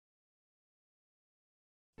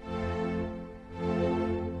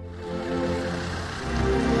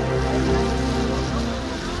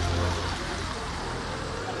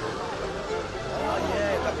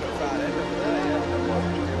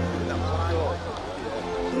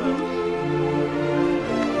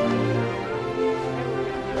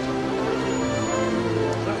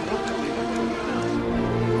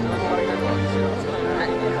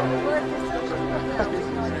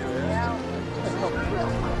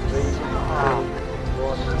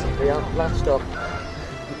last stop.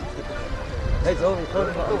 It's only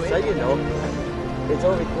recording what I'm saying, though. It's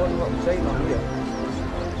only recording what I'm saying on here.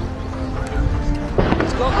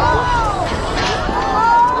 It's got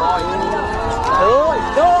oh,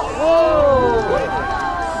 it's not! Whoa!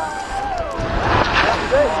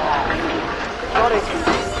 That's it! Got it!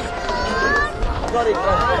 Got it!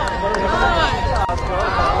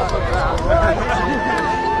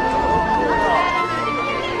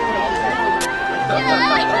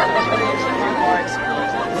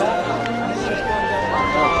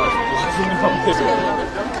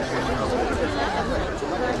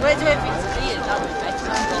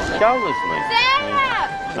 Cowlessly.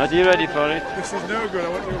 Are you ready for it? This is no good. I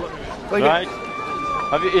want you to look at it. Right.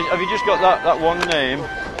 Have you just got that one name?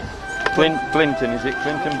 Clinton, is it?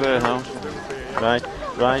 Clinton Burhouse.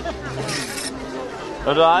 Right.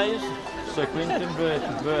 Arise, Sir Clinton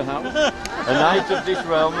Burhouse, a knight of this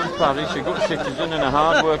realm and parish, a good citizen and a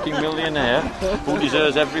hard-working millionaire who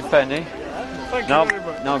deserves every penny. Thank you very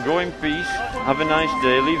much. Now go in peace, have a nice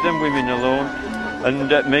day, leave them women alone, and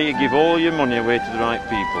may you give all your money away to the right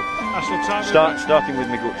people. I shall try Starting with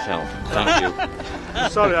my good self. Thank you.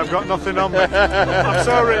 Sorry, I've got nothing on me. I'm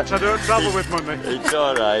so rich, I don't travel with money. It's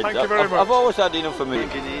all right. Thank you very much. I've always had enough for me.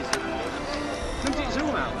 Didn't it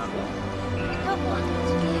zoom out that one?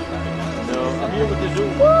 No, I'm here with the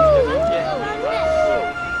zoom. Too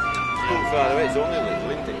far away, it's only a little,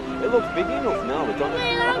 isn't it? It looks big enough now, it's on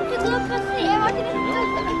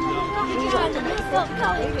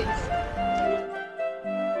it.